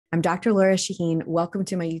I'm Dr. Lora Shahine. Welcome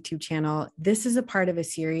to my YouTube channel. This is a part of a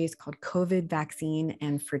series called COVID Vaccine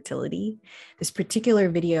and Fertility. This particular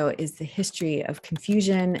video is the history of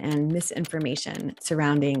confusion and misinformation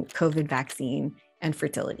surrounding COVID vaccine and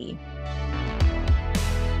fertility.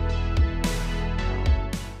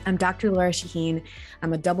 I'm Dr. Lora Shahine.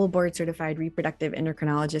 I'm a double board certified reproductive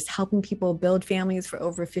endocrinologist helping people build families for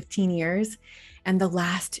over 15 years. And the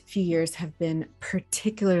last few years have been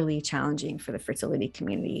particularly challenging for the fertility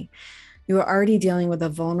community. You are already dealing with a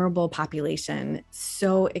vulnerable population,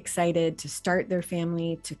 so excited to start their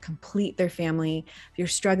family, to complete their family. If you're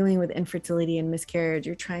struggling with infertility and miscarriage,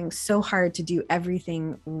 you're trying so hard to do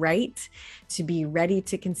everything right, to be ready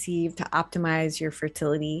to conceive, to optimize your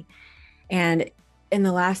fertility. And in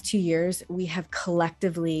the last 2 years, we have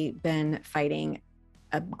collectively been fighting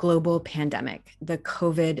a global pandemic, the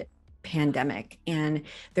COVID pandemic. And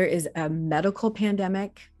there is a medical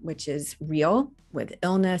pandemic, which is real with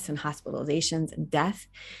illness and hospitalizations and death.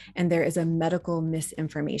 And there is a medical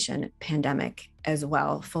misinformation pandemic as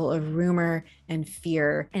well, full of rumor and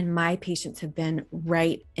fear. And my patients have been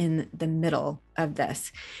right in the middle of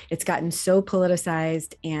this. It's gotten so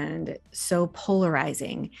politicized and so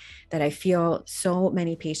polarizing that I feel so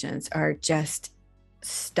many patients are just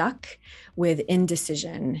stuck with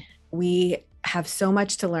indecision. We have so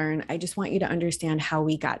much to learn. I just want you to understand how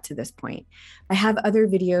we got to this point. I have other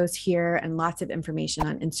videos here and lots of information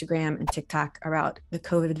on Instagram and TikTok about the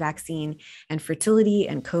COVID vaccine and fertility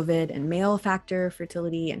and COVID and male factor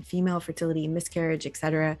fertility and female fertility, miscarriage,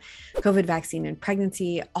 etc. COVID vaccine and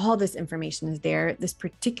pregnancy. All this information is there. This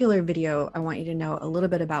particular video, I want you to know a little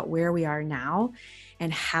bit about where we are now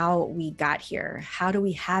and how we got here. How do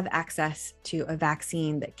we have access to a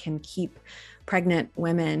vaccine that can keep pregnant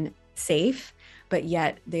women safe, but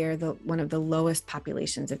yet they're one of the lowest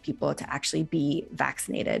populations of people to actually be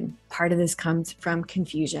vaccinated. Part of this comes from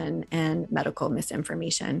confusion and medical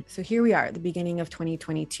misinformation. So here we are at the beginning of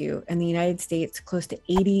 2022. In the United States, close to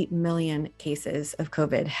 80 million cases of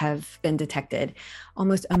COVID have been detected.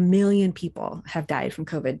 Almost 1 million people have died from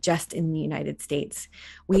COVID just in the United States.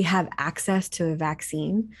 We have access to a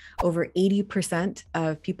vaccine. Over 80%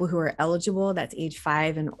 of people who are eligible, that's age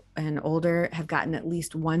 5 and older, have gotten at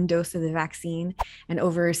least one dose of the vaccine, and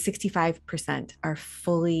over 65% are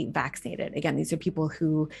fully vaccinated. Again, these are people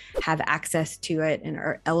who have access to it and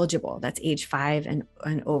are eligible. That's age 5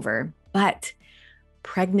 and over. But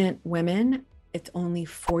pregnant women, it's only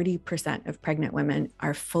 40% of pregnant women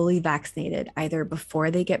are fully vaccinated either before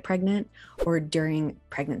they get pregnant or during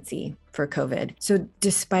pregnancy for COVID. So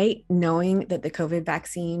despite knowing that the COVID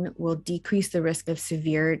vaccine will decrease the risk of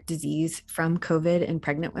severe disease from COVID in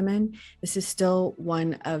pregnant women, this is still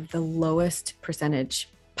one of the lowest percentage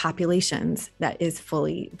populations that is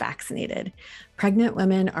fully vaccinated. Pregnant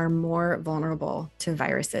women are more vulnerable to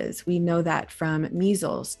viruses. We know that from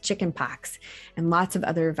measles, chickenpox, and lots of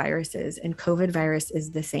other viruses, and COVID virus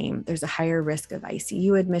is the same. There's a higher risk of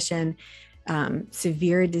ICU admission,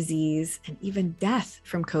 severe disease, and even death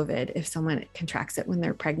from COVID if someone contracts it when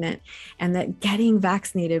they're pregnant, and that getting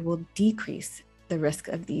vaccinated will decrease the risk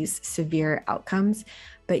of these severe outcomes,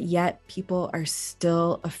 but yet people are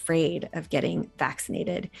still afraid of getting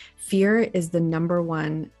vaccinated. Fear is the number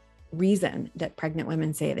one reason that pregnant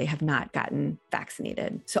women say they have not gotten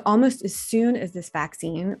vaccinated. So almost as soon as this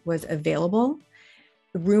vaccine was available,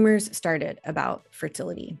 rumors started about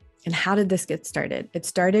fertility. And how did this get started? It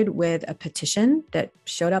started with a petition that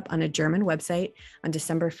showed up on a German website on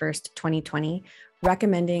December 1st, 2020,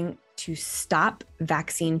 recommending to stop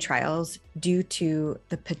vaccine trials due to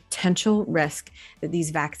the potential risk that these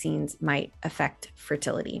vaccines might affect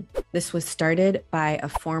fertility. This was started by a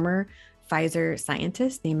former Pfizer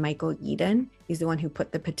scientist named Michael Eden. He's the one who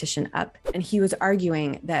put the petition up. And he was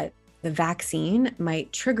arguing that the vaccine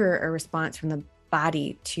might trigger a response from the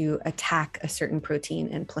body to attack a certain protein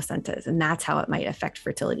in placentas, and that's how it might affect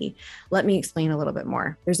fertility. Let me explain a little bit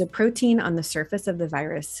more. There's a protein on the surface of the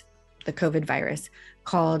virus, the COVID virus,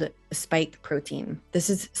 called spike protein.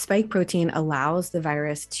 Spike protein allows the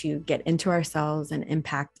virus to get into our cells and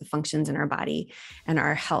impact the functions in our body and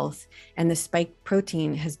our health. And the spike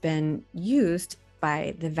protein has been used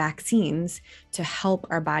by the vaccines to help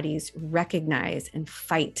our bodies recognize and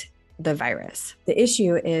fight the virus. The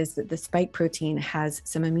issue is that the spike protein has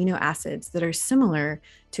some amino acids that are similar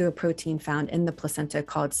to a protein found in the placenta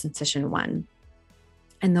called syncytin 1.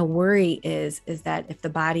 And the worry is that if the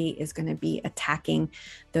body is going to be attacking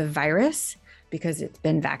the virus because it's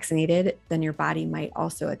been vaccinated, then your body might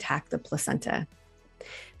also attack the placenta.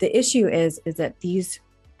 The issue is that these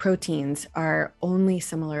proteins are only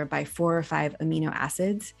similar by 4 or 5 amino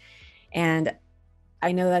acids. And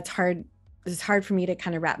I know that's hard this is hard for me to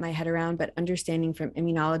kind of wrap my head around, but understanding from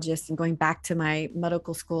immunologists and going back to my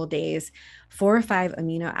medical school days, 4 or 5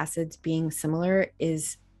 amino acids being similar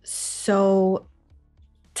is so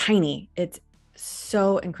tiny. It's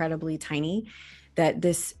so incredibly tiny that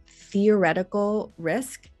this theoretical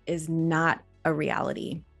risk is not a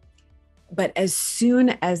reality. But as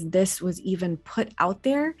soon as this was even put out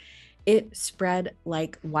there, it spread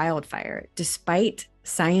like wildfire, despite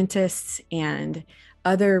scientists and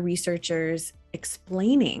other researchers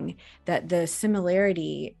explaining that the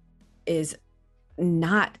similarity is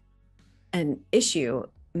not an issue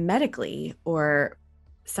medically or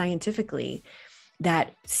scientifically.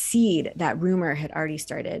 That seed, that rumor had already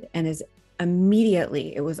started, and is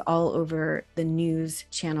immediately, it was all over the news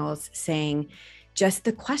channels saying just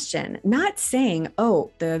the question, not saying,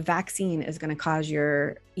 oh, the vaccine is going to cause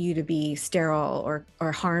you to be sterile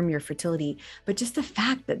or harm your fertility, but just the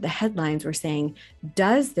fact that the headlines were saying,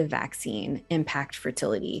 does the vaccine impact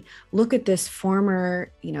fertility? Look at this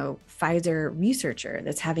former, Pfizer researcher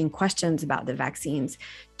that's having questions about the vaccines.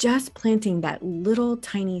 Just planting that little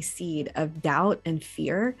tiny seed of doubt and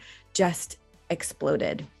fear just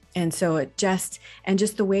exploded. And so just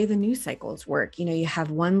the way the news cycles work, you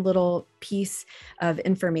have one little piece of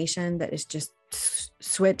information that is just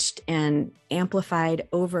switched and amplified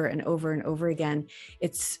over and over and over again.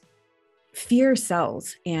 It's fear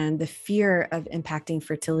sells, and the fear of impacting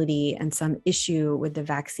fertility and some issue with the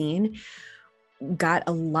vaccine got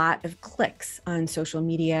a lot of clicks on social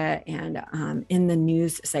media and in the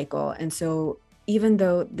news cycle. And so even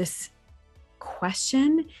though this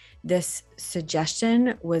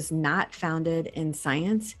suggestion was not founded in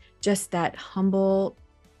science, just that humble,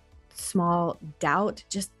 small doubt,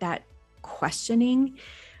 just that questioning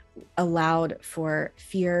allowed for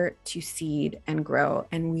fear to seed and grow.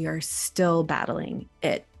 And we are still battling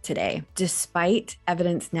it today, despite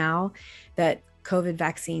evidence now that COVID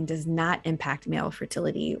vaccine does not impact male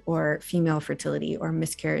fertility or female fertility or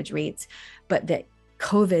miscarriage rates, but that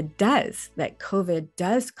COVID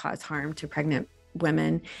does cause harm to pregnant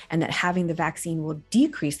women, and that having the vaccine will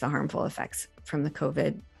decrease the harmful effects from the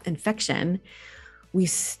COVID infection. We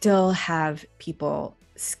still have people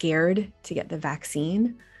scared to get the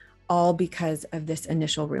vaccine, all because of this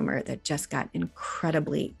initial rumor that just got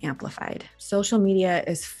incredibly amplified. Social media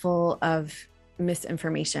is full of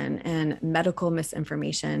misinformation, and medical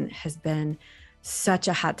misinformation has been such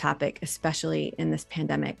a hot topic, especially in this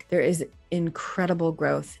pandemic. There is incredible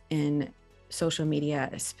growth in social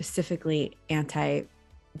media, specifically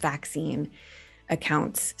anti-vaccine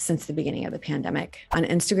accounts since the beginning of the pandemic. On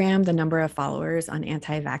Instagram, the number of followers on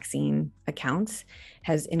anti-vaccine accounts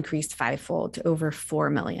has increased 5-fold to over 4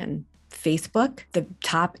 million. Facebook, the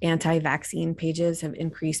top anti-vaccine pages have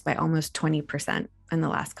increased by almost 20% in the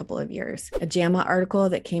last couple of years. A JAMA article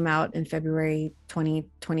that came out in February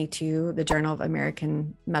 2022, the Journal of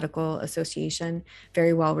American Medical Association,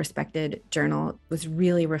 very well-respected journal, was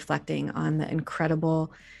really reflecting on the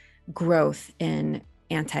incredible growth in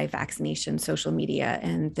anti-vaccination social media,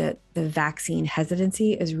 and that the vaccine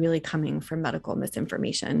hesitancy is really coming from medical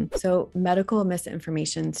misinformation. So medical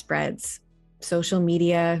misinformation spreads. Social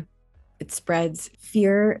media, it spreads.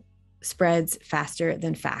 Fear spreads faster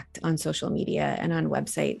than fact on social media and on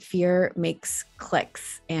website. Fear makes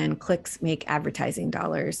clicks, and clicks make advertising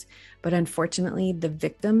dollars. But unfortunately, the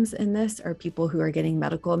victims in this are people who are getting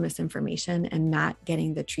medical misinformation and not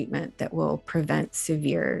getting the treatment that will prevent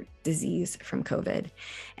severe disease from COVID.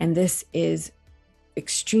 And this is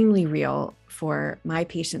extremely real for my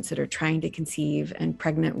patients that are trying to conceive, and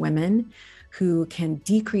pregnant women who can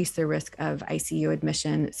decrease the risk of ICU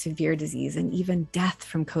admission, severe disease, and even death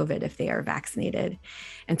from COVID if they are vaccinated.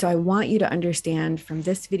 And so I want you to understand from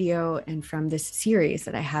this video and from this series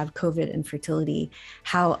that I have, COVID and Fertility,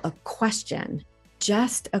 how a question,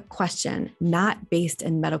 just a question, not based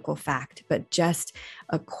in medical fact, but just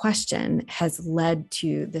a question, has led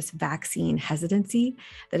to this vaccine hesitancy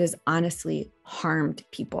that has honestly harmed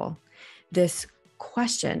people. This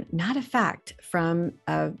question, not a fact, from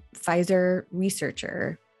a Pfizer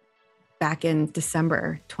researcher back in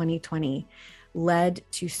December 2020, led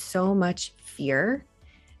to so much fear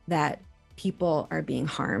that people are being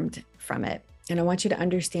harmed from it. And I want you to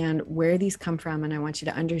understand where these come from, and I want you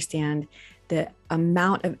to understand the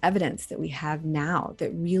amount of evidence that we have now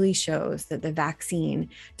that really shows that the vaccine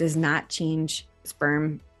does not change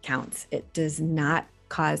sperm counts. It does not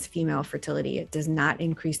cause female fertility. It does not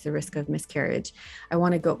increase the risk of miscarriage. I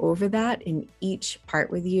want to go over that in each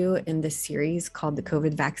part with you in this series called the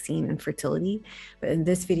COVID vaccine and fertility. But in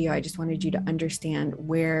this video, I just wanted you to understand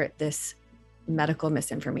where this medical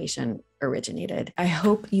misinformation originated. I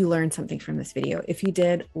hope you learned something from this video. If you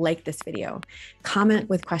did, like this video, comment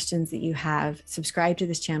with questions that you have, subscribe to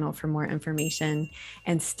this channel for more information,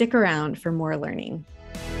 and stick around for more learning.